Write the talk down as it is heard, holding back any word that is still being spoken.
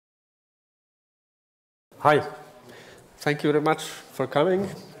Hi. Thank you very much for coming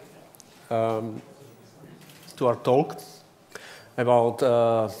to our talk about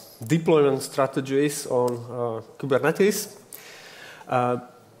deployment strategies on Kubernetes.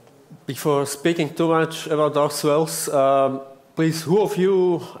 Before speaking too much about ourselves, please, who of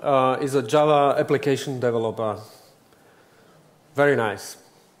you is a Java application developer? Very nice.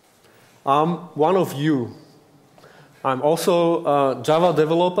 I'm one of you. I'm also a Java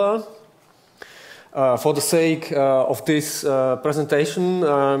developer. For the sake of this presentation,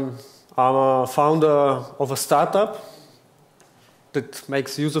 I'm a founder of a startup that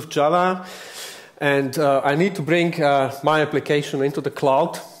makes use of Java, and I need to bring my application into the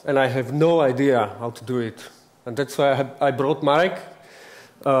cloud, and I have no idea how to do it. And that's why I brought Marek,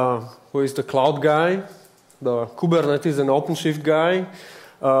 who is the cloud guy, the Kubernetes and OpenShift guy,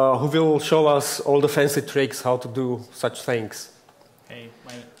 who will show us all the fancy tricks how to do such things. Hey,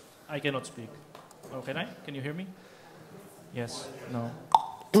 I cannot speak. Oh, can I? Can you hear me? Yes? No?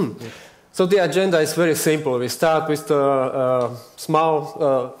 So the agenda is very simple. We start with the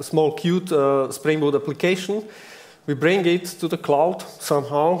small, cute Spring Boot application. We bring it to the cloud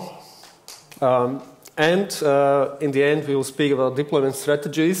somehow. And in the end, we will speak about deployment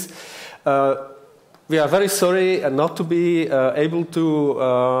strategies. We are very sorry not to be able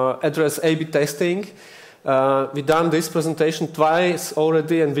to address A/B testing. We've done this presentation twice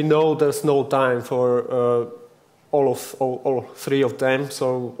already, and we know there's no time for all three of them.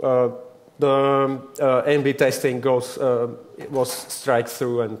 So the A/B testing was strike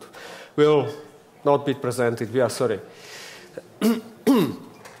through and will not be presented. We are sorry.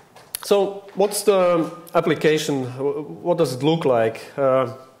 So what's the application? What does it look like?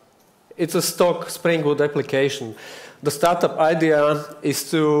 It's a stock Spring Boot application. The startup idea is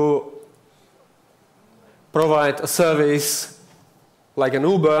to provide a service like an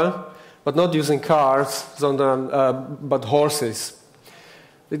Uber, but not using cars, but horses.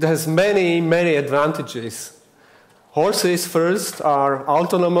 It has many, many advantages. Horses, first, are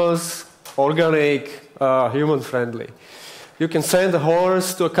autonomous, organic, human-friendly. You can send a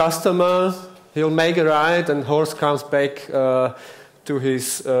horse to a customer, he'll make a ride, and horse comes back to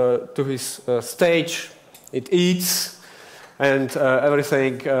his stage. It eats, and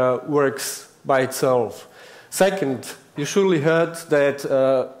everything works by itself. Second, you surely heard that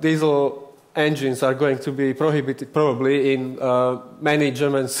diesel engines are going to be prohibited probably in many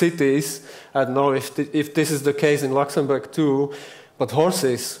German cities. I don't know if this is the case in Luxembourg too, but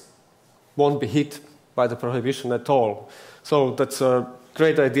horses won't be hit by the prohibition at all. So that's a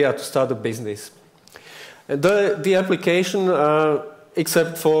great idea to start a business. And the application,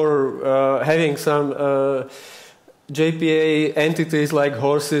 except for having some JPA entities like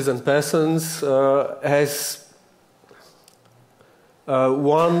horses and persons, has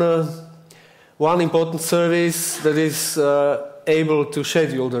one important service that is able to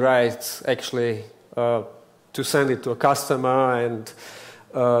schedule the rides, actually, to send it to a customer and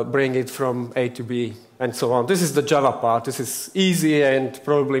bring it from A to B, and so on. This is the Java part. This is easy, and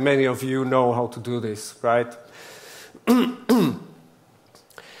probably many of you know how to do this, right?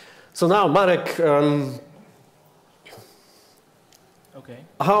 So now, Marek, Okay.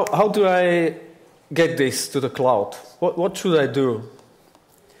 How do I get this to the cloud? What should I do?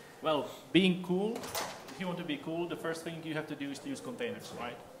 Well, being cool, if you want to be cool, the first thing you have to do is to use containers,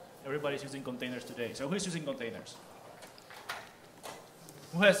 right? Everybody's using containers today. So who's using containers?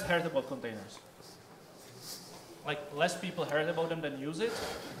 Who has heard about containers? Like, less people heard about them than use it?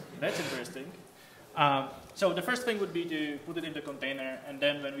 That's interesting. So the first thing would be to put it in the container, and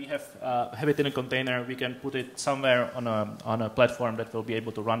then when we have it in a container, we can put it somewhere on a platform that will be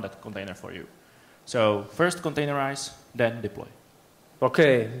able to run that container for you. So first containerize, then deploy.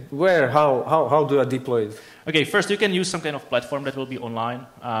 Okay, where, how do I deploy it? Okay, first you can use some kind of platform that will be online,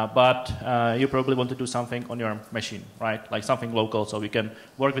 but you probably want to do something on your machine, right? Like something local, so we can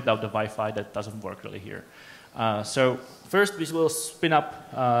work without the Wi-Fi. That doesn't work really here. So first we will spin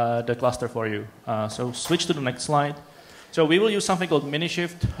up the cluster for you. So switch to the next slide. So we will use something called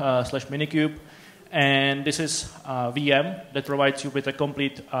Minishift / Minikube, and this is a VM that provides you with a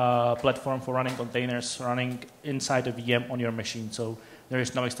complete platform for running containers, running inside a VM on your machine. So there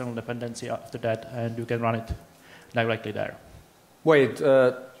is no external dependency after that, and you can run it directly there. Wait,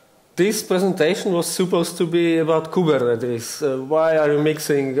 this presentation was supposed to be about Kubernetes. Why are you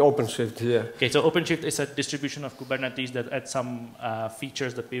mixing OpenShift here? Okay, so OpenShift is a distribution of Kubernetes that adds some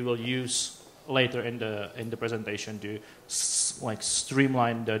features that we will use later in the presentation to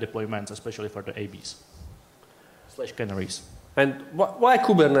streamline the deployments, especially for the ABs / Canaries. And why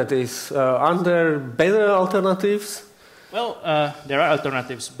Kubernetes? Are there better alternatives? Well, there are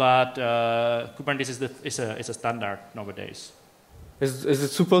alternatives, but Kubernetes is a standard nowadays. Is it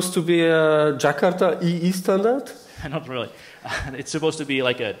supposed to be a Jakarta EE standard? Not really. It's supposed to be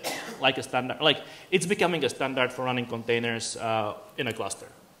like a standard. Like it's becoming a standard for running containers in a cluster.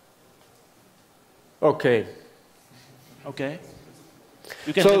 Okay. Okay.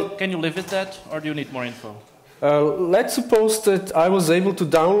 Can you live with that, or do you need more info? Let's suppose that I was able to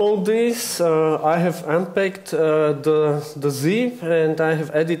download this. I have unpacked the zip and I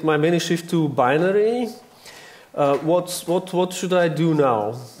have added my Minishift to binary. What should I do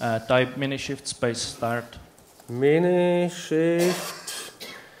now? Type Minishift space start. Minishift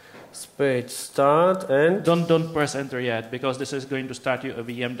space start and don't press enter yet, because this is going to start you a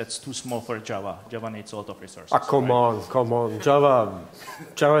VM that's too small for Java. Java needs a lot of resources. Come on,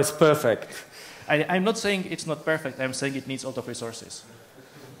 Java is perfect. I'm not saying it's not perfect. I'm saying it needs a lot of resources.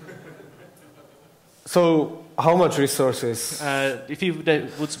 So, how much resources? If you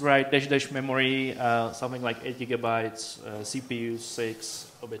would write dash memory, something like 8 gigabytes, CPU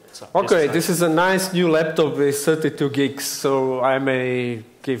 6, a bit. Okay, this is a nice new laptop with 32 gigs, so I may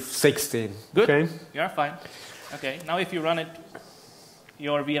give 16. Good. Okay? You are fine. Okay. Now, if you run it,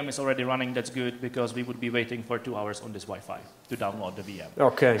 your VM is already running. That's good, because we would be waiting for 2 hours on this Wi-Fi to download the VM.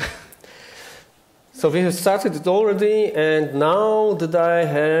 Okay. So we have started it already, and now that I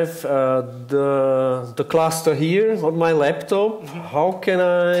have the cluster here on my laptop, how can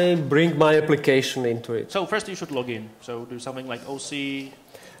I bring my application into it? So first you should log in. So do something like OC space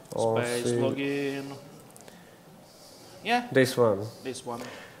login. Yeah. This one. This one.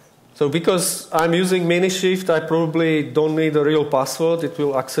 So because I'm using Minishift, I probably don't need a real password. It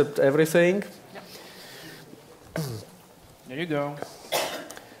will accept everything. Yeah. There you go.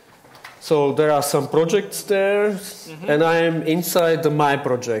 So there are some projects there, and I am inside my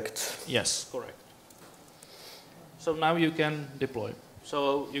project. Yes, correct. So now you can deploy.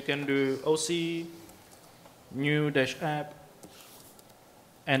 So you can do OC, new -app,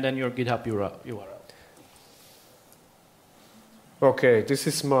 and then your GitHub URL. Okay, this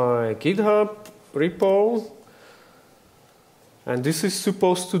is my GitHub repo, and this is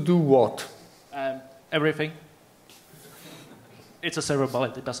supposed to do what? Everything. It's a server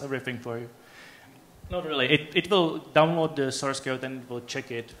bullet. It does everything for you. Not really. It will download the source code and it will check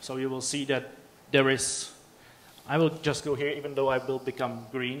it. So you will see that there is... I will just go here, even though I will become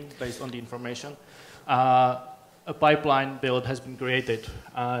green based on the information. A pipeline build has been created.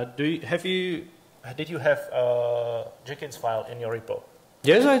 Did you have a Jenkins file in your repo?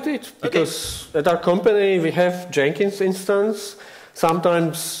 Yes, I did. Because at our company we have Jenkins instance.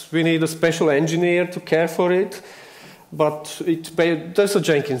 Sometimes we need a special engineer to care for it. But there's a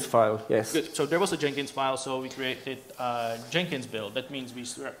Jenkins file, yes. Good. So there was a Jenkins file, so we created a Jenkins build. That means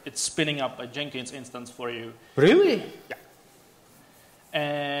it's spinning up a Jenkins instance for you. Really? Yeah.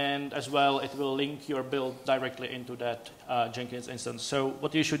 And as well, it will link your build directly into that Jenkins instance. So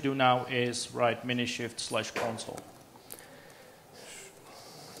what you should do now is write minishift/console.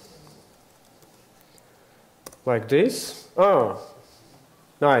 Like this? Oh,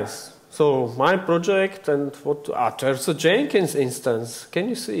 nice. So my project and what? There's a Jenkins instance. Can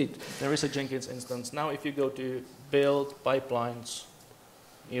you see it? There is a Jenkins instance. Now if you go to build pipelines,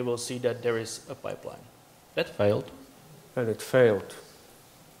 you will see that there is a pipeline. That failed. And it failed.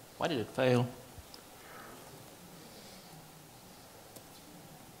 Why did it fail?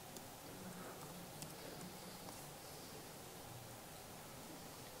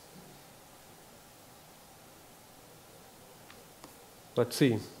 Let's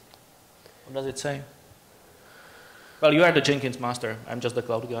see. What does it say? Well, you are the Jenkins master. I'm just the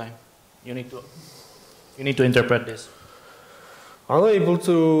cloud guy. You need to interpret this. Unable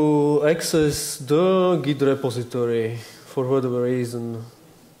to access the Git repository for whatever reason.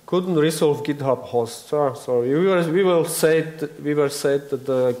 Couldn't resolve GitHub host. Sorry, we were said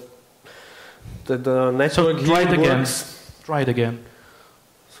that the network so try it again. works. Try it again.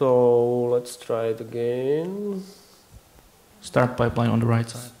 So let's try it again. Start pipeline on the right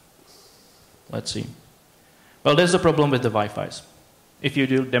side. Let's see. Well, there's a problem with the Wi-Fi's. If you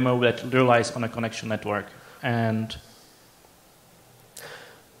do demo that relies on a connection network, and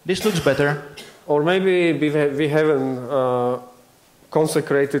this looks better. Or maybe we haven't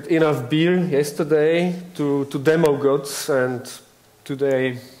consecrated enough beer yesterday to demo goods, and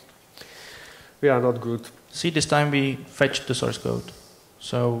today we are not good. See, this time we fetched the source code,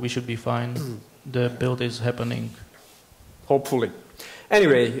 so we should be fine. The build is happening. Hopefully.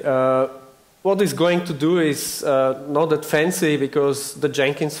 Anyway, what it's going to do is not that fancy, because the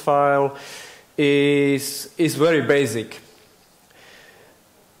Jenkins file is very basic.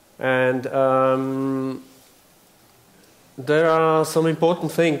 And there are some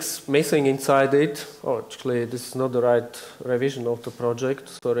important things missing inside it. Oh, actually, this is not the right revision of the project,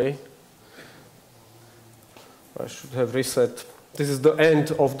 sorry. I should have reset. This is the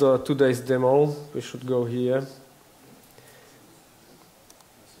end of the today's demo. We should go here.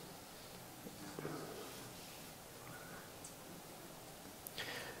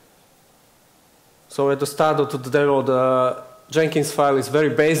 So at the start of the demo, the Jenkins file is very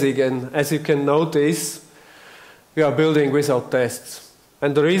basic, and as you can notice, we are building without tests.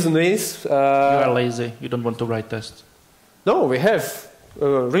 And the reason is... you are lazy. You don't want to write tests. No, we have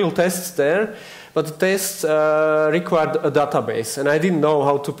real tests there, but the tests required a database, and I didn't know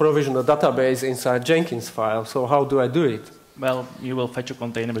how to provision a database inside Jenkins file, so how do I do it? Well, you will fetch a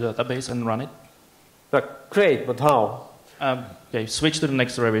container with a database and run it. Great, but how? Okay, switch to the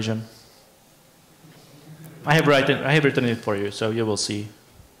next revision. I have written it for you, so you will see.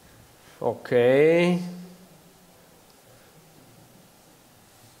 Okay.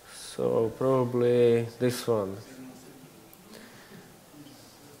 So probably this one.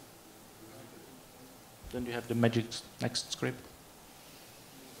 Then you have the magic next script.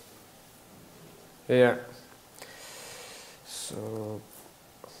 Yeah. So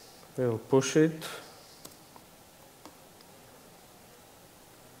we'll push it.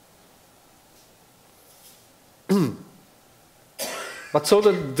 But so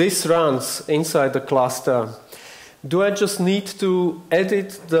that this runs inside the cluster, do I just need to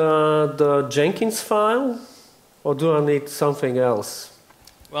edit the Jenkins file, or do I need something else?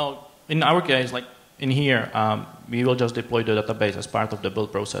 Well, in our case, like in here, we will just deploy the database as part of the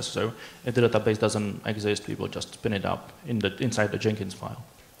build process. So if the database doesn't exist, we will just spin it up inside the Jenkins file.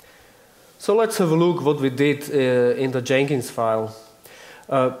 So let's have a look what we did in the Jenkins file.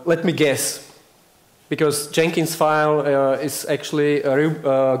 Let me guess. Because Jenkins file is actually a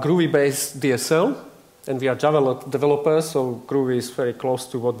Groovy-based DSL, and we are Java developers, so Groovy is very close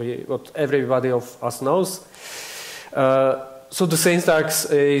to what everybody of us knows. So the syntax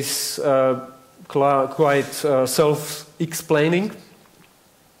is quite self-explaining.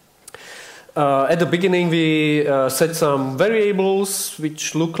 At the beginning, we set some variables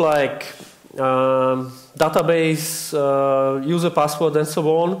which look like database, user password, and so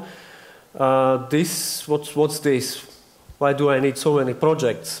on. What's this? Why do I need so many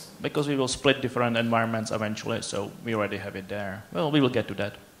projects? Because we will split different environments eventually, so we already have it there. Well, we will get to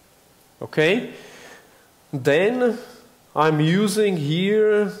that. Okay. Then I'm using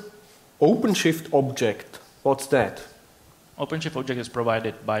here OpenShift object. What's that? OpenShift object is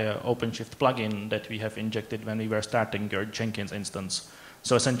provided by an OpenShift plugin that we have injected when we were starting your Jenkins instance.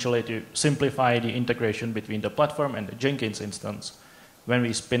 So essentially to simplify the integration between the platform and the Jenkins instance, when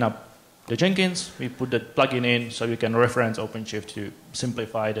we spin up the Jenkins, we put the plugin in so you can reference OpenShift to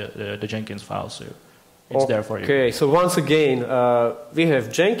simplify the Jenkins file. So it's there for you. Okay, so once again, we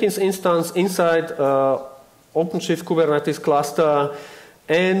have Jenkins instance inside OpenShift Kubernetes cluster,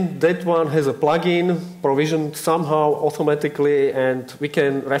 and that one has a plugin provisioned somehow automatically, and we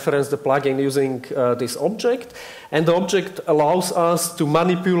can reference the plugin using this object. And the object allows us to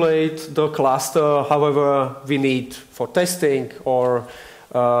manipulate the cluster however we need for testing or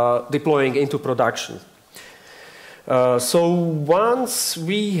deploying into production. So once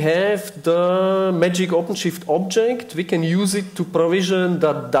we have the magic OpenShift object, we can use it to provision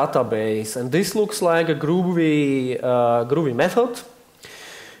the database. And this looks like a Groovy method.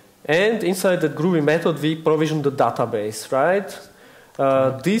 And inside that Groovy method, we provision the database, right?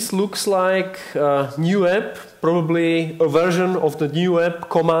 This looks like a new app, probably a version of the new app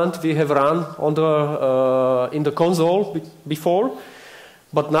command we have run on in the console before.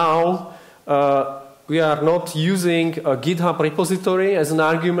 But now we are not using a GitHub repository as an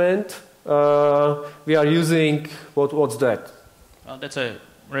argument. We are using, what's that? That's a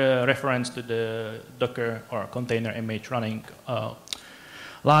reference to the Docker or container image running,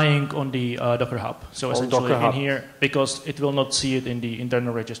 lying on the Docker Hub. So essentially in here, because it will not see it in the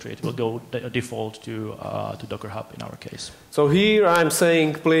internal registry, it will go default to Docker Hub in our case. So here I'm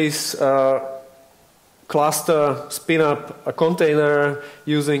saying, please cluster, spin up a container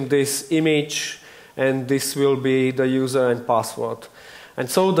using this image, and this will be the user and password. And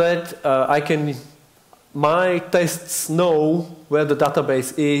so that my tests know where the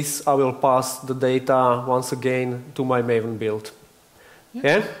database is, I will pass the data once again to my Maven build.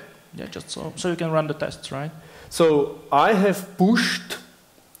 Yeah? Yeah, just so you can run the tests, right? So I have pushed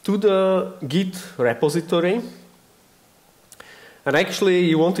to the Git repository. And actually,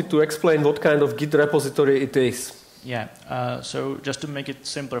 you wanted to explain what kind of Git repository it is. Yeah, so just to make it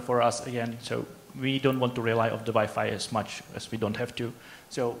simpler for us again, so we don't want to rely on the Wi-Fi as much as we don't have to.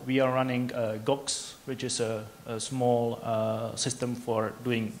 So we are running Voxxed, which is a small system for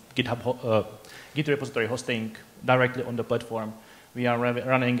doing GitHub Git repository hosting directly on the platform. We are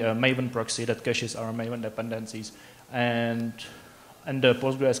running a Maven proxy that caches our Maven dependencies, and the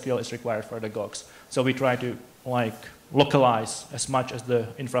PostgreSQL is required for the Voxxed. So we try to localize as much as the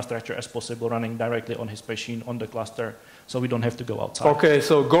infrastructure as possible, running directly on his machine on the cluster, so we don't have to go outside. Okay,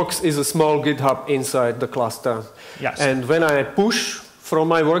 so Voxxed is a small GitHub inside the cluster. Yes. And when I push from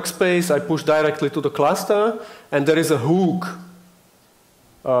my workspace, I push directly to the cluster, and there is a hook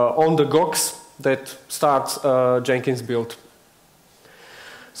on the Voxxed that starts Jenkins build.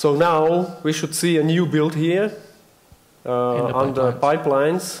 So now we should see a new build here on the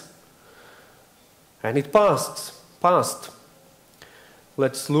pipelines, and it passed.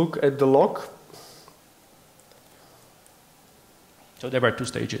 Let's look at the log. So there were two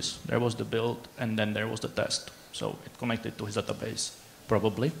stages. There was the build, and then there was the test. So it connected to his database,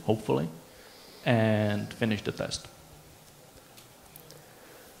 probably, hopefully, and finished the test.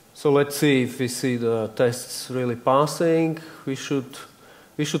 So let's see if we see the tests really passing. We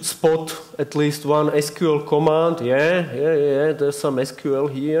should spot at least one SQL command. Yeah, there's some SQL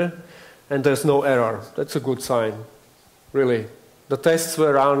here, and there's no error. That's a good sign, really. The tests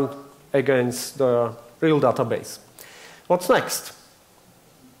were run against the real database. What's next?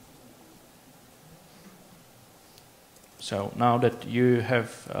 So now that you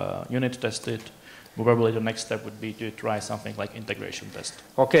have unit tested, probably the next step would be to try something like integration test.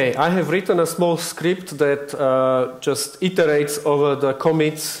 Okay, I have written a small script that just iterates over the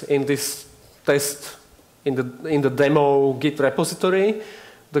commits in this test in the demo Git repository.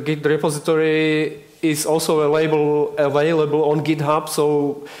 The Git repository is also available on GitHub,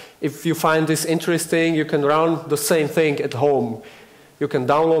 so if you find this interesting, you can run the same thing at home. You can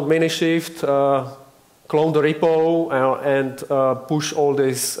download Minishift, clone the repo, and push all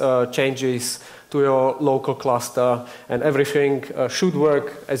these changes to your local cluster, and everything should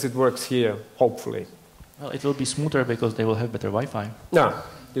work as it works here, hopefully. Well, it will be smoother because they will have better Wi-Fi. Yeah,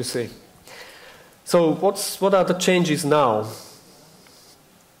 you see. So what are the changes now?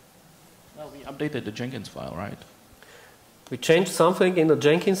 Well, we updated the Jenkins file, right? We changed something in the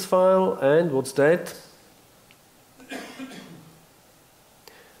Jenkins file, and what's that?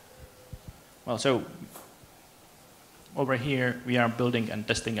 Well, so over here, we are building and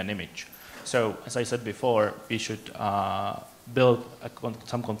testing an image. So, as I said before, we should build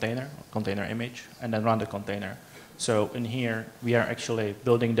some container image, and then run the container. So in here, we are actually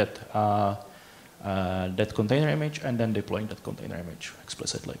building that container image, and then deploying that container image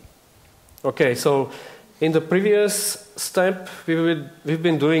explicitly. Okay, so in the previous step, we've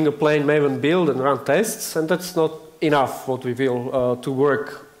been doing a plain Maven build and run tests, and that's not enough what we will to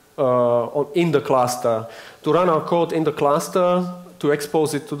work in the cluster. To run our code in the cluster, to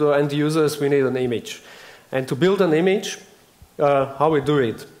expose it to the end users, we need an image. And to build an image, how we do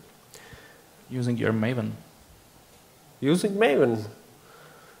it? Using your Maven. Using Maven.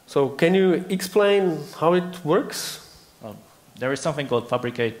 So can you explain how it works? There is something called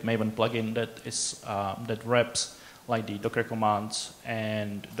Fabricate Maven plugin that wraps like the Docker commands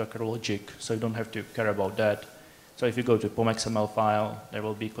and Docker logic, so you don't have to care about that. So if you go to POM.xml file, there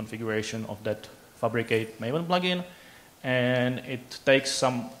will be configuration of that Fabricate Maven plugin, and it takes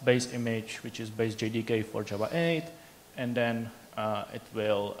some base image, which is base JDK for Java 8, and then it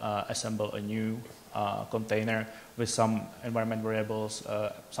will assemble a new container with some environment variables,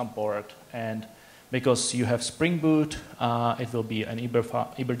 some port, and because you have Spring Boot, it will be an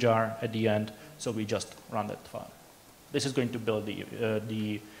Iber jar at the end, so we just run that file. This is going to build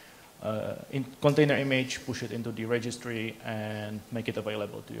the container image, push it into the registry, and make it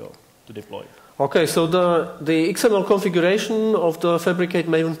available to deploy. Okay, so the XML configuration of the Fabricate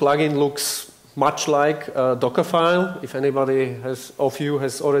Maven plugin looks much like a Docker file. If anybody of you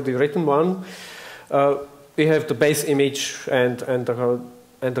has already written one, we have the base image and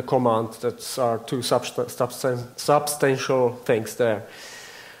the command. That are two substantial things there.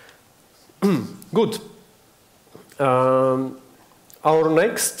 Good. Our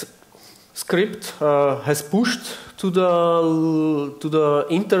next script has pushed to the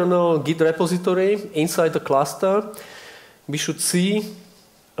internal Git repository inside the cluster. We should see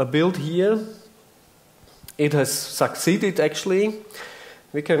a build here. It has succeeded, actually.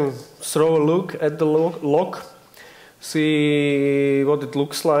 We can throw a look at the log, see what it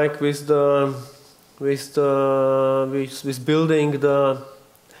looks like with building the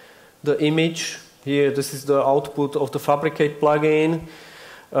image. Here, this is the output of the Fabricate plugin.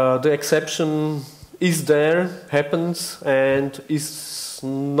 The exception is there, happens, and is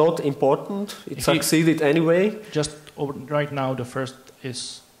not important. It succeeded anyway. Just right now, the first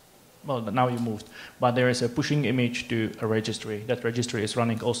is, well, now you moved, but there is a pushing image to a registry. That registry is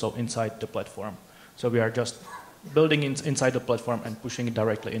running also inside the platform. So we are just building inside the platform and pushing it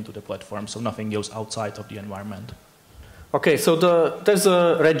directly into the platform, so nothing goes outside of the environment. Okay, so there's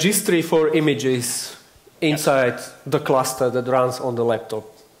a registry for images inside the cluster that runs on the laptop.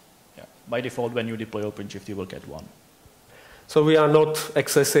 Yeah. By default, when you deploy OpenShift, you will get one. So we are not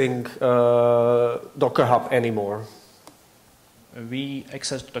accessing Docker Hub anymore. We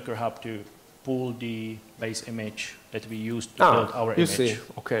access Docker Hub to pull the base image that we use to build our image. You see,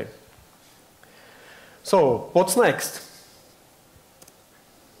 okay. So, what's next?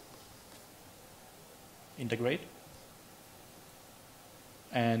 Integrate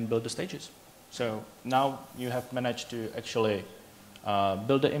and build the stages. So now you have managed to actually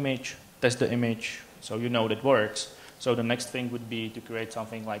build the image, test the image, so you know that works. So the next thing would be to create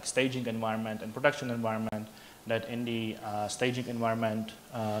something like staging environment and production environment, that in the staging environment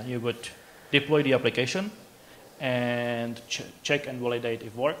you would deploy the application and check and validate if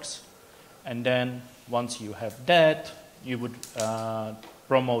it works. And then once you have that, you would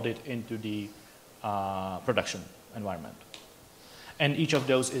promote it into the production environment. And each of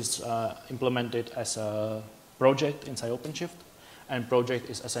those is implemented as a project inside OpenShift. And project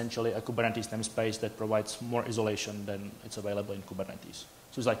is essentially a Kubernetes namespace that provides more isolation than it's available in Kubernetes.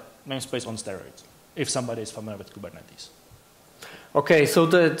 So it's like namespace on steroids, if somebody is familiar with Kubernetes. Okay, so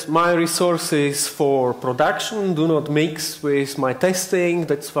that my resources for production do not mix with my testing.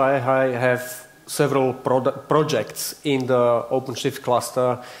 That's why I have several projects in the OpenShift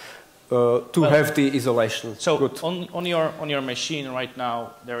cluster to have the isolation. So on your machine right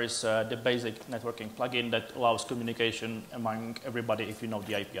now, there is the basic networking plugin that allows communication among everybody if you know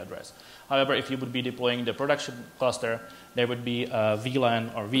the IP address. However, if you would be deploying the production cluster, there would be a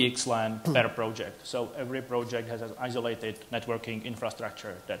VLAN or VXLAN per project. So every project has an isolated networking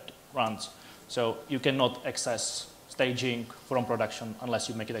infrastructure that runs. So you cannot access staging from production unless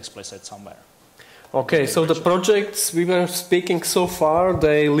you make it explicit somewhere. Okay, so the projects we were speaking so far,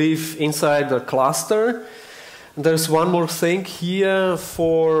 they live inside the cluster. There's one more thing here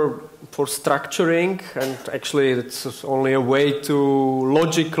for structuring, and actually it's only a way to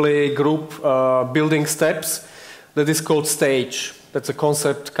logically group building steps. That is called stage. That's a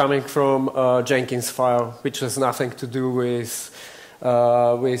concept coming from Jenkins file, which has nothing to do with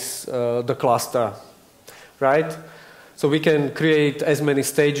the cluster, right? So we can create as many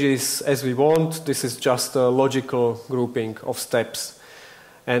stages as we want. This is just a logical grouping of steps.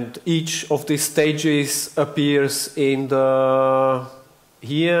 And each of these stages appears in the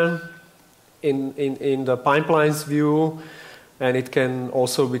here in the pipelines view, and it can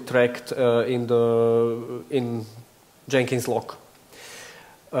also be tracked in Jenkins log.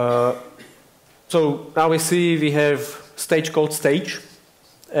 So now we see we have stage called stage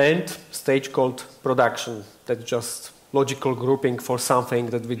and stage called production. That's just logical grouping for something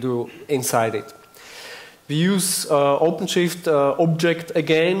that we do inside it. We use OpenShift object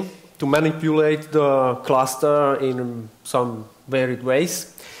again to manipulate the cluster in some varied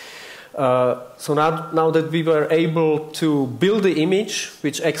ways. So now that we were able to build the image,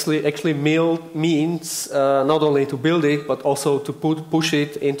 which actually means not only to build it, but also to push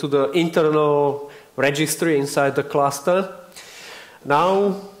it into the internal registry inside the cluster,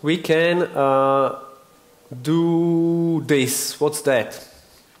 now we can do this. What's that?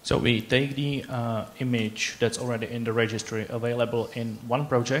 So we take the image that's already in the registry available in one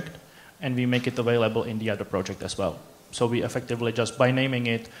project, and we make it available in the other project as well. So we effectively, just by naming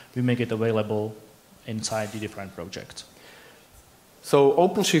it, we make it available inside the different projects. So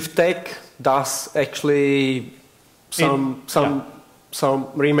OpenShift Tech does actually some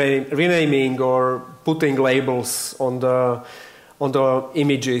renaming or putting labels on the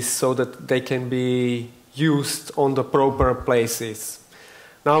images so that they can be used on the proper places.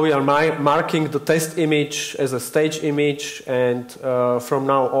 Now we are marking the test image as a stage image, and from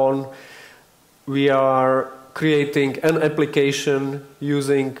now on we are creating an application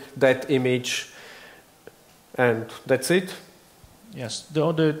using that image, and that's it. Yes, the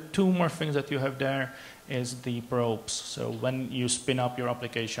other two more things that you have there is the probes. So when you spin up your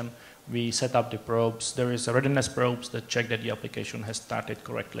application, we set up the probes. There is a readiness probes that check that the application has started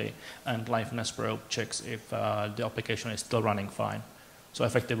correctly, and liveness probe checks if the application is still running fine. So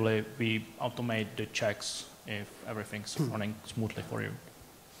effectively, we automate the checks if everything's running smoothly for you.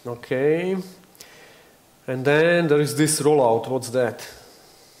 Okay. And then there is this rollout. What's that?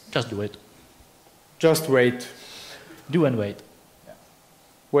 Just do it. Just wait. Do and wait. Yeah.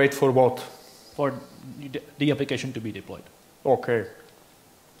 Wait for what? for the application to be deployed. Okay.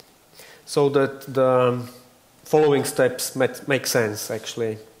 So that the following steps make sense,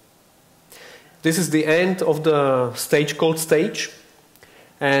 actually. This is the end of the stage called stage.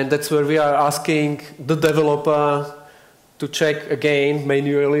 And that's where we are asking the developer to check again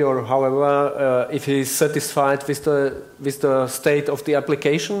manually or however if he is satisfied with the state of the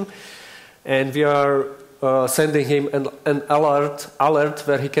application. And we are sending him an alert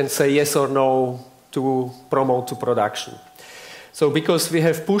where he can say yes or no to promote to production. So because we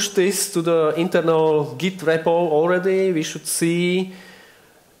have pushed this to the internal Git repo already, we should see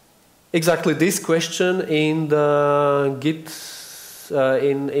exactly this question in the Git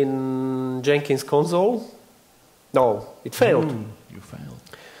in Jenkins console. No, it failed. You failed.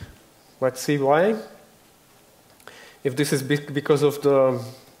 Let's see why. If this is because of the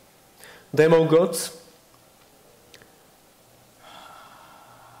demo gods.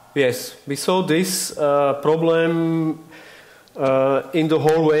 Yes, we saw this problem in the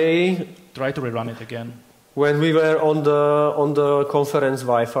hallway. Try to rerun it again. When we were on the conference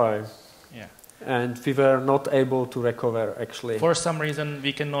Wi-Fi. Yeah. And we were not able to recover, actually. For some reason,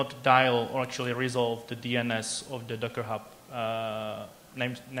 we cannot dial or actually resolve the DNS of the Docker Hub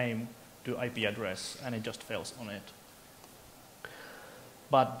name to IP address, and it just fails on it.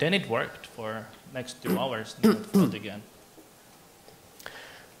 But then it worked for next 2 hours, and it failed again.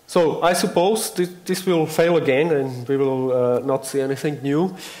 So I suppose this will fail again, and we will not see anything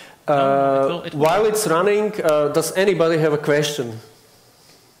new. No, it will. While it's running, does anybody have a question?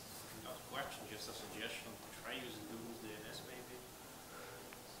 Not a question, just a suggestion. Try using Google DNS maybe.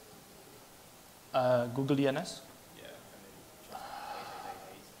 Google DNS? Yeah, and then just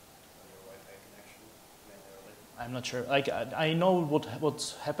 8888 on your Wi-Fi connection manually. I'm not sure. Like I know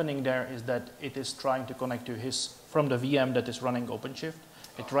what's happening there is that it is trying to connect to from the VM that is running OpenShift.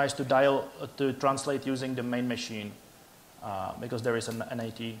 It tries to dial to translate using the main machine because there is an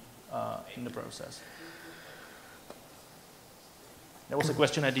NAT in the process. There was a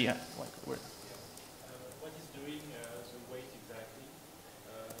question at the end. What is doing the wait exactly?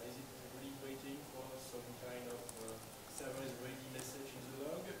 Is it really waiting for some kind of server is ready message in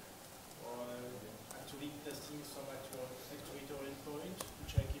the log? Or actually testing some actuator endpoint to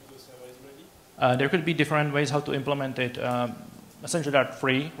check if the server is ready? There could be different ways how to implement it. Essentially, they're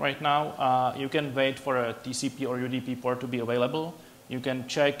free right now. You can wait for a TCP or UDP port to be available. You can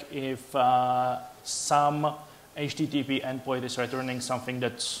check if some HTTP endpoint is returning something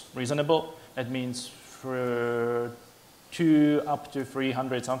that's reasonable. That means for 2 up to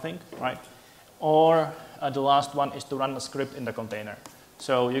 300 something, right? Or the last one is to run a script in the container.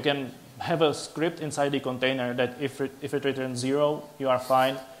 So you can have a script inside the container that if it returns 0, you are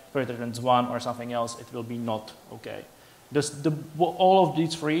fine. If it returns 1 or something else, it will be not okay. All of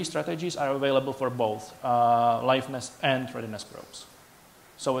these free strategies are available for both liveness and readiness probes.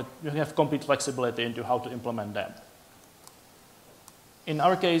 So you have complete flexibility into how to implement them. In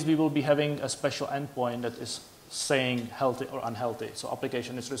our case, we will be having a special endpoint that is saying healthy or unhealthy. So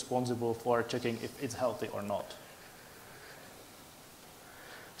application is responsible for checking if it's healthy or not.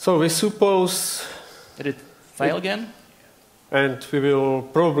 So we suppose... Did it fail again? And we will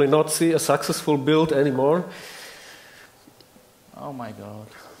probably not see a successful build anymore. Oh my God.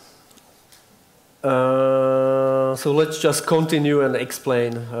 So let's just continue and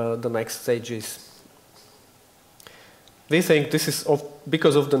explain the next stages. We think this is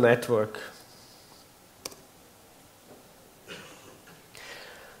because of the network.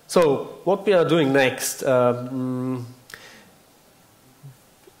 So what we are doing next? In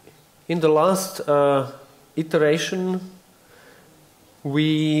the last iteration,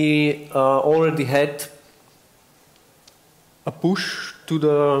 we already had a push to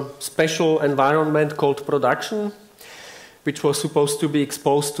the special environment called production, which was supposed to be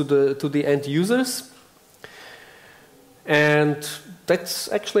exposed to the end users. And that's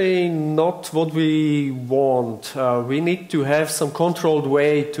actually not what we want. We need to have some controlled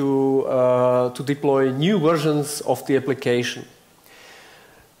way to deploy new versions of the application.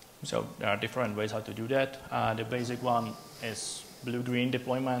 So there are different ways how to do that. The basic one is blue-green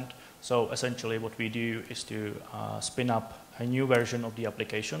deployment. So essentially what we do is to spin up a new version of the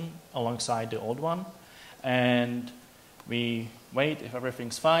application alongside the old one. And we wait if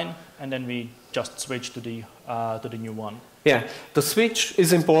everything's fine, and then we just switch to the new one. Yeah, the switch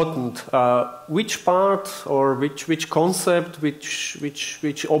is important. Which part or which concept,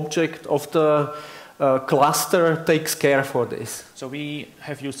 which object of the cluster takes care for this? So we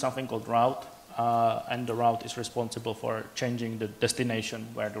have used something called route, and the route is responsible for changing the destination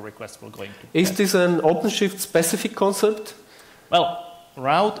where the request will going to. Is this an OpenShift specific concept? Well,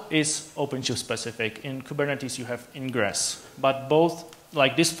 route is OpenShift specific. In Kubernetes, you have ingress, but both,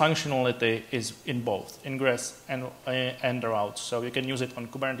 like this functionality is in both ingress and the routes. So you can use it on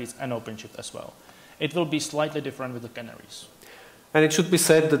Kubernetes and OpenShift as well. It will be slightly different with the canaries. And it should be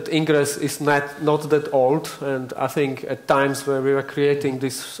said that ingress is not that old, and I think at times when we were creating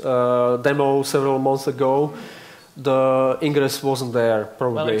this demo several months ago, the ingress wasn't there,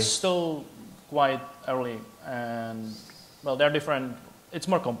 probably. Well, it's still quite early, and well, they're different. It's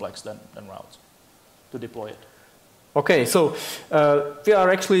more complex than routes to deploy it. Okay, so we are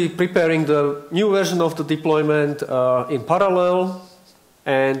actually preparing the new version of the deployment in parallel.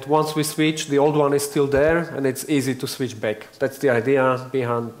 And once we switch, the old one is still there, and it's easy to switch back. That's the idea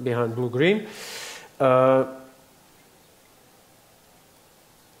behind blue-green.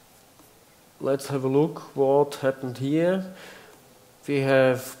 Let's have a look what happened here. We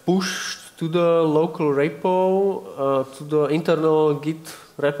have pushed to the local repo, to the internal Git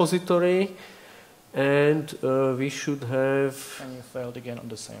repository, and we should have... And you failed again on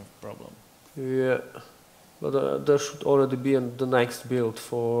the same problem. Yeah. But there should already be the next build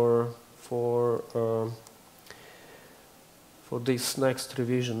for this next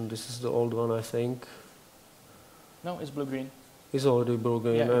revision. This is the old one, I think. No, it's blue-green. It's already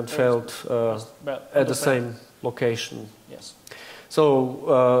blue-green, yeah, and failed at the same location. Yes.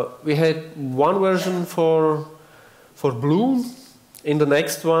 So we had one version for blue. In the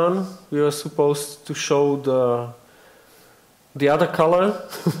next one, we were supposed to show the other color.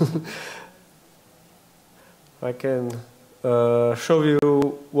 I can show you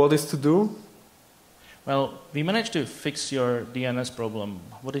what is to do. Well, we managed to fix your DNS problem.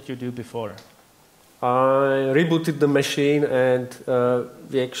 What did you do before? I rebooted the machine, and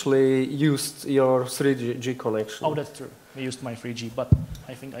we actually used your 3G connection. Oh, that's true. We used my 3G, but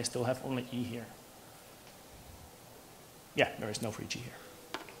I think I still have only E here. Yeah, there is no 3G here.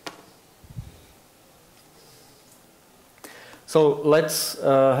 So let's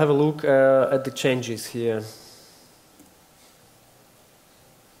have a look at the changes here.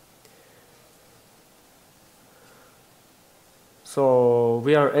 So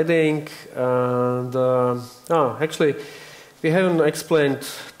we are adding actually, we haven't explained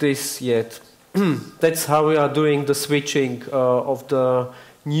this yet. That's how we are doing the switching of the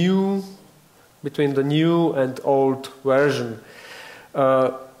new, between the new and old version.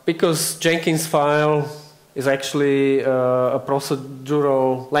 Because Jenkins file is actually a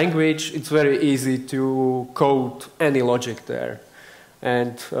procedural language, it's very easy to code any logic there.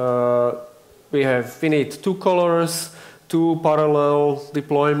 And we need two colors, two parallel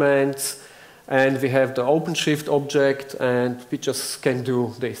deployments, and we have the OpenShift object, and we just can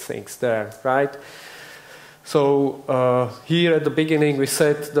do these things there, right? So here at the beginning we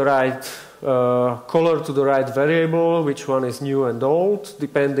set the right color to the right variable, which one is new and old,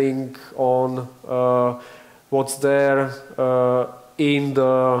 depending on what's there in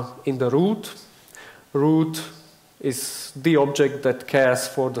the root. Root is the object that cares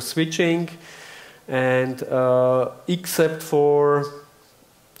for the switching. And except for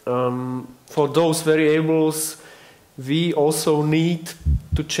those variables, we also need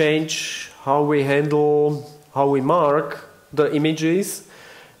to change how we mark the images.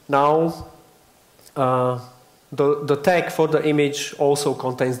 Now, the tag for the image also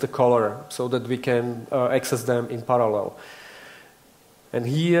contains the color, so that we can access them in parallel. And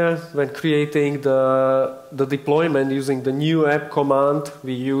here, when creating the deployment using the new app command,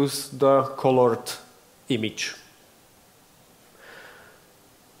 we use the colored image.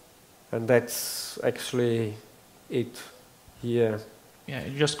 And that's actually it here. Yeah,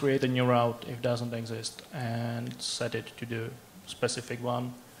 you just create a new route if it doesn't exist and set it to the specific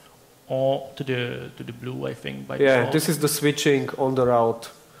one, or to the blue, I think, by default. Yeah, this is the switching on the route.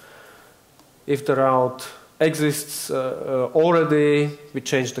 If the route exists already, we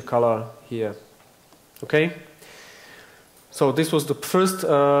change the color here. Okay? So this was the first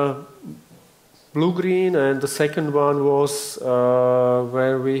blue-green, and the second one was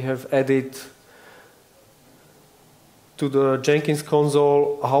where we have added to the Jenkins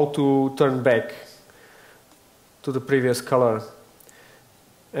console how to turn back to the previous color.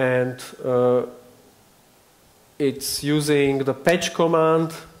 And it's using the patch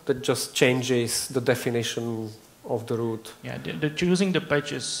command that just changes the definition of the root. Yeah, choosing the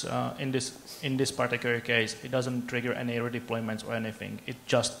patches in this particular case, it doesn't trigger any redeployments or anything. It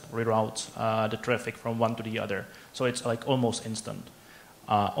just reroutes the traffic from one to the other. So it's like almost instant.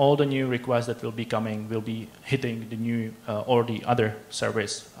 All the new requests that will be coming will be hitting the new or the other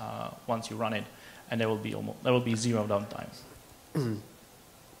service once you run it, and there will be zero downtime.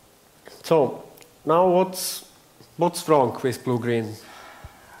 So now what's wrong with blue-green?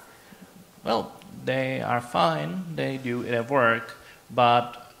 Well, they are fine, they do their work,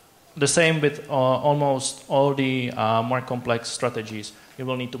 but the same with almost all the more complex strategies. You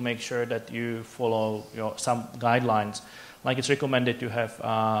will need to make sure that you follow some guidelines. Like it's recommended to have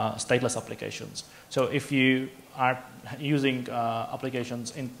stateless applications. So if you are using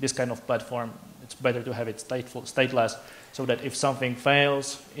applications in this kind of platform, it's better to have it stateless so that if something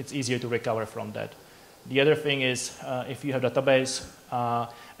fails, it's easier to recover from that. The other thing is if you have database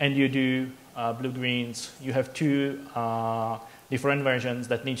and you do blue-greens, you have two different versions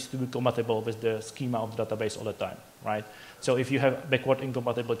that needs to be compatible with the schema of the database all the time, right? So if you have backward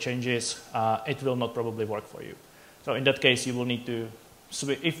incompatible changes, it will not probably work for you. So in that case, you will need to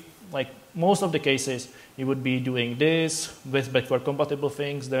switch. If, like most of the cases, you would be doing this with backward compatible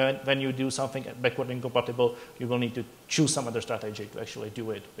things. Then when you do something backward incompatible, you will need to choose some other strategy to actually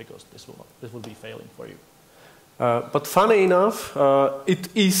do it, because this will be failing for you. But funny enough, it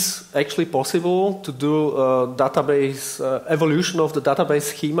is actually possible to do database evolution of the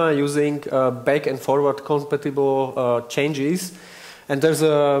database schema using back and forward compatible changes. And there's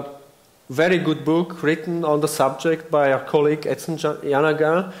a very good book written on the subject by our colleague Edson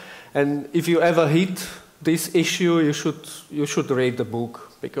Yanaga. And if you ever hit this issue, you should read the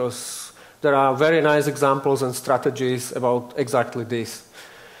book, because there are very nice examples and strategies about exactly this.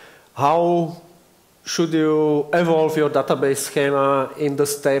 How should you evolve your database schema in the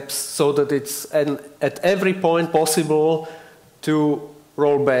steps so that it's at every point possible to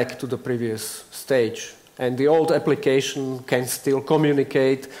roll back to the previous stage? And the old application can still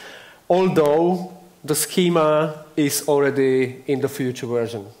communicate, although the schema is already in the future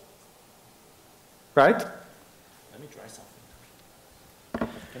version. Right? Let me try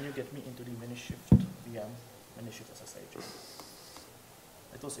something. Can you get me into the Minishift VM, Minishift SSH?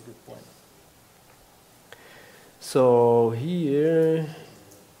 That was a good point. So here's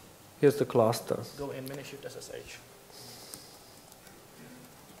the cluster. Go in Minishift SSH.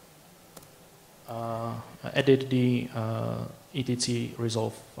 I added the etc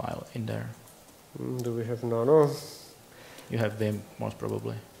resolve file in there. Do we have nano? You have Vim, most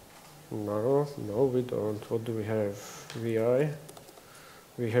probably. No, we don't. What do we have? VI.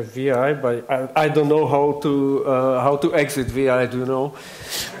 We have VI, but I don't know how to exit VI. Do you know?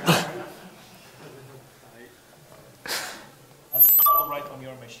 I'll write on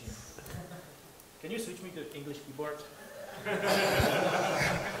your machine. Can you switch me to English keyboard?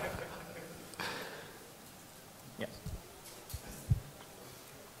 Yes.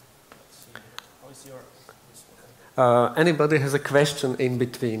 Let's see. How is your? Anybody has a question in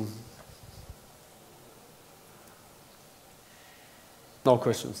between? No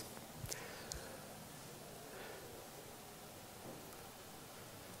questions.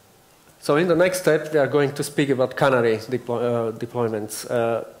 So in the next step, we are going to speak about Canary deployments.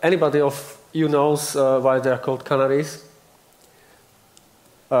 Anybody of you knows why they are called Canaries?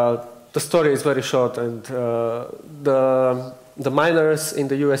 The story is very short, and the miners in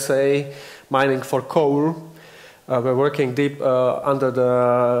the USA mining for coal were working deep under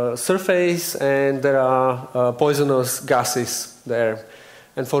the surface, and there are poisonous gases there.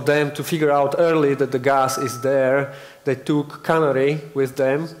 And for them to figure out early that the gas is there, they took Canary with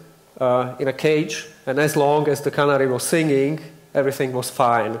them in a cage, and as long as the Canary was singing, everything was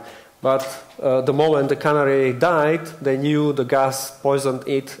fine. But the moment the Canary died, they knew the gas poisoned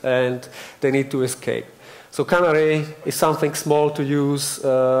it and they need to escape. So Canary is something small to use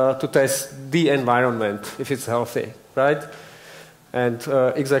to test the environment, if it's healthy, right? And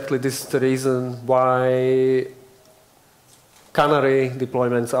exactly this is the reason why Canary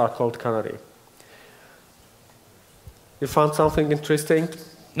deployments are called Canary. You found something interesting?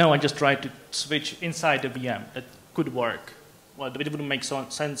 No, I just tried to switch inside the VM. That could work. Well, it wouldn't make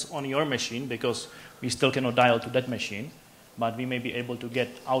sense on your machine because we still cannot dial to that machine, but we may be able to get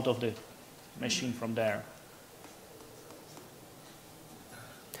out of the machine from there.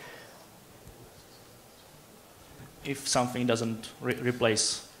 If something doesn't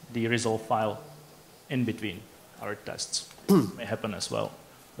replace the resolve file in between our tests. May happen as well.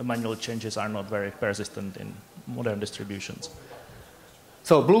 The manual changes are not very persistent in modern distributions.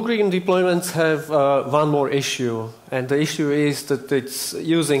 So blue-green deployments have one more issue, and the issue is that it's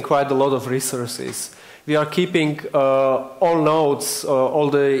using quite a lot of resources. We are keeping all nodes, all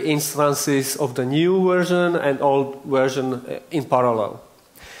the instances of the new version and old version in parallel.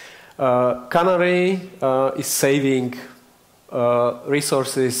 Canary is saving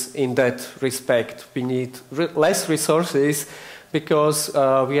resources in that respect. We need less resources because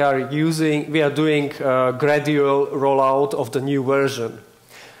we are doing gradual rollout of the new version,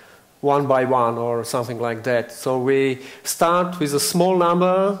 one by one or something like that. So we start with a small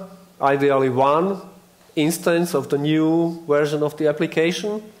number ideally one instance of the new version of the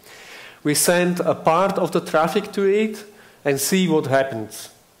application. We send a part of the traffic to it and see what happens.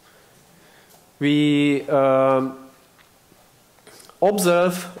 We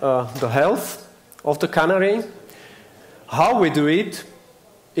observe the health of the Canary. How we do it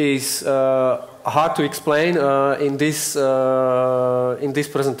is hard to explain in this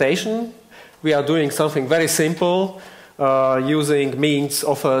presentation. We are doing something very simple using means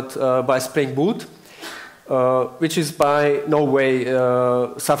offered by Spring Boot, which is by no way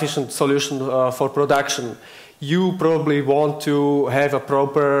sufficient solution for production. You probably want to have a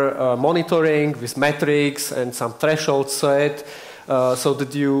proper monitoring with metrics and some thresholds set so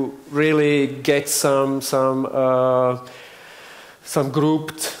that you really get some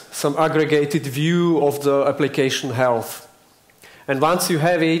grouped, some aggregated view of the application health. And once you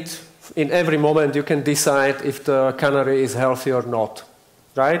have it, in every moment you can decide if the Canary is healthy or not,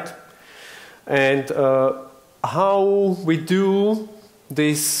 right? And how we do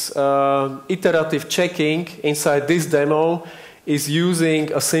this iterative checking inside this demo is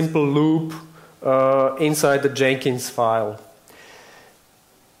using a simple loop inside the Jenkins file.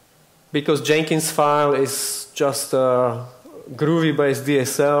 Because Jenkins file is just a Groovy-based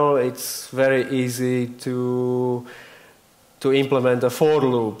DSL, it's very easy to implement a for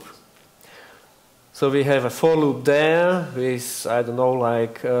loop. So we have a for loop there with, I don't know,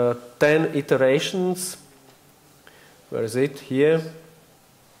 like 10 iterations. Where is it? Here.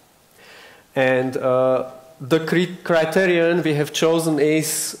 And the criterion we have chosen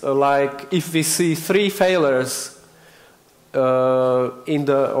is like if we see 3 failures or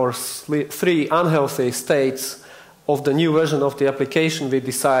 3 unhealthy states of the new version of the application, we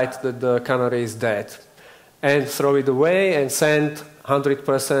decide that the Canary is dead and throw it away and send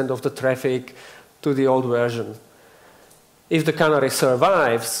 100% of the traffic to the old version. If the Canary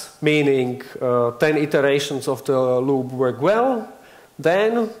survives, meaning 10 iterations of the loop work well,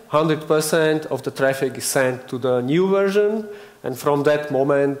 then 100% of the traffic is sent to the new version, and from that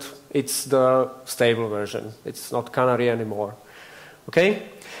moment it's the stable version. It's not Canary anymore. Okay?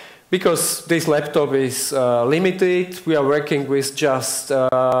 Because this laptop is limited, we are working with just 2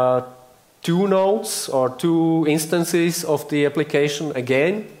 nodes or 2 instances of the application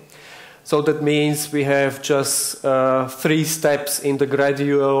again. So that means we have just 3 steps in the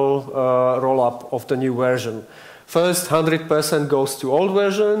gradual roll-up of the new version. First, 100% goes to old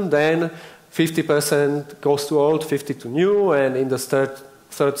version, then 50% goes to old, 50 to new, and in the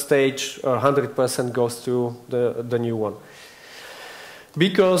third stage, 100% goes to the new one.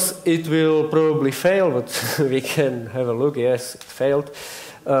 Because it will probably fail, but we can have a look. Yes, it failed.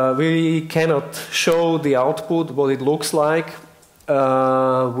 We cannot show the output, what it looks like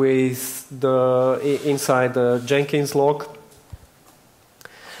with inside the Jenkins log,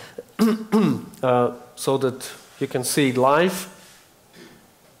 so that you can see it live.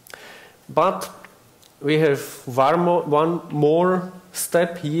 But we have one more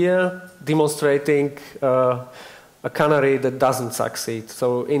step here demonstrating a Canary that doesn't succeed.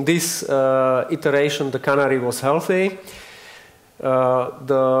 So in this iteration, the Canary was healthy.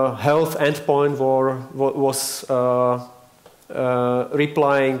 The health endpoint was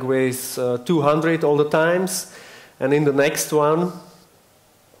replying with 200 all the times. And in the next one,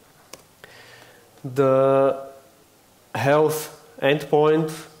 the health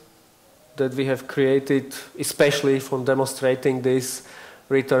endpoint that we have created, especially for demonstrating this,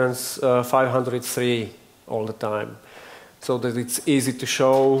 returns 503 all the time. So that it's easy to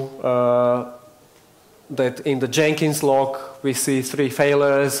show that in the Jenkins log we see 3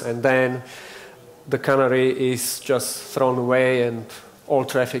 failures, and then the Canary is just thrown away and all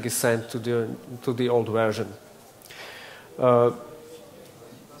traffic is sent to the old version.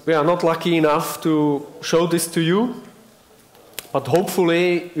 We are not lucky enough to show this to you, but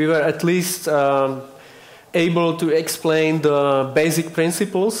hopefully we were at least able to explain the basic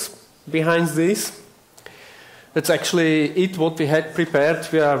principles behind this. That's actually it, what we had prepared.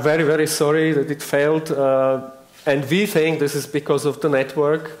 We are very, very sorry that it failed, and we think this is because of the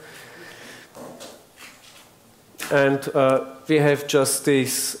network. And we have just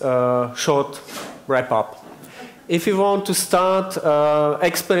this short wrap-up. If you want to start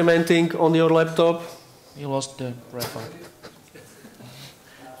experimenting on your laptop... You lost the wrap-up.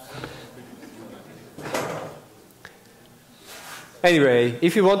 Anyway,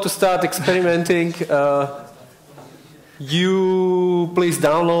 if you want to start experimenting, you please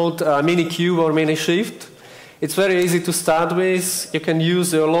download Minikube or Minishift. It's very easy to start with. You can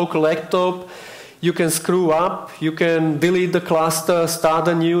use your local laptop. You can screw up. You can delete the cluster, start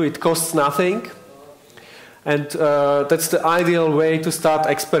anew. It costs nothing. And that's the ideal way to start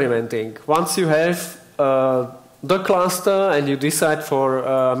experimenting. Once you have the cluster and you decide for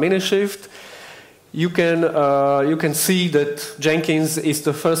Minishift, you can see that Jenkins is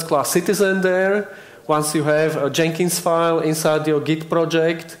the first-class citizen there. Once you have a Jenkins file inside your Git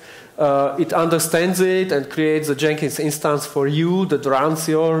project, it understands it and creates a Jenkins instance for you that runs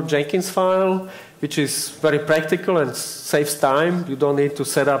your Jenkins file, which is very practical and saves time. You don't need to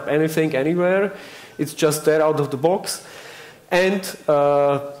set up anything anywhere. It's just there out of the box. And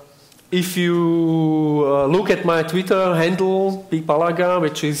if you look at my Twitter handle, Palaga,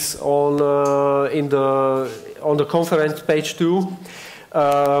 which is on the conference page too,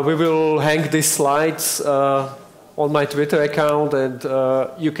 we will hang these slides on my Twitter account, and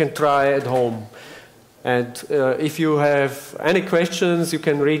you can try at home. And if you have any questions, you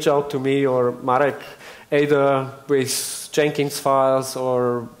can reach out to me or Marek, either with Jenkins files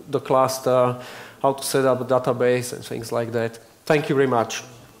or the cluster, how to set up a database and things like that. Thank you very much.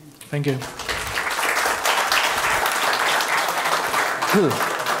 Thank you.